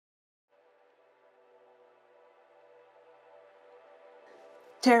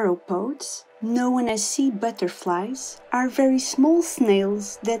Pteropods, known as sea butterflies, are very small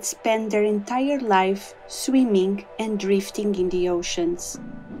snails that spend their entire life swimming and drifting in the oceans.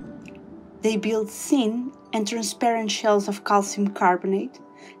 They build thin and transparent shells of calcium carbonate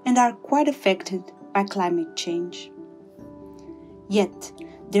and are quite affected by climate change. Yet,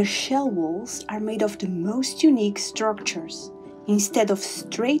 their shell walls are made of the most unique structures. Instead of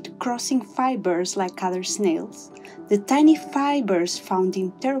straight crossing fibers like other snails, the tiny fibers found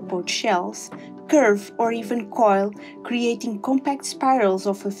in pteropod shells curve or even coil, creating compact spirals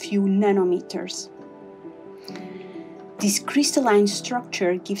of a few nanometers. This crystalline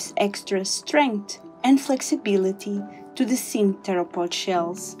structure gives extra strength and flexibility to the thin pteropod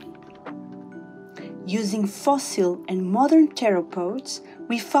shells. Using fossil and modern pteropods,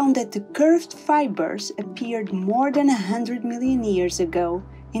 we found that the curved fibers appeared more than 100 million years ago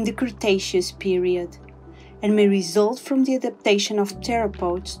in the Cretaceous period and may result from the adaptation of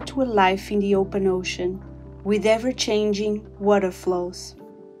pteropods to a life in the open ocean with ever-changing water flows.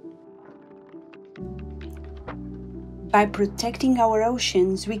 By protecting our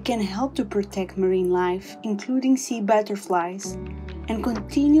oceans, we can help to protect marine life, including sea butterflies, and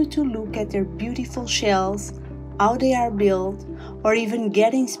continue to look at their beautiful shells, how they are built, or even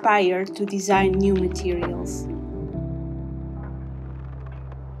get inspired to design new materials.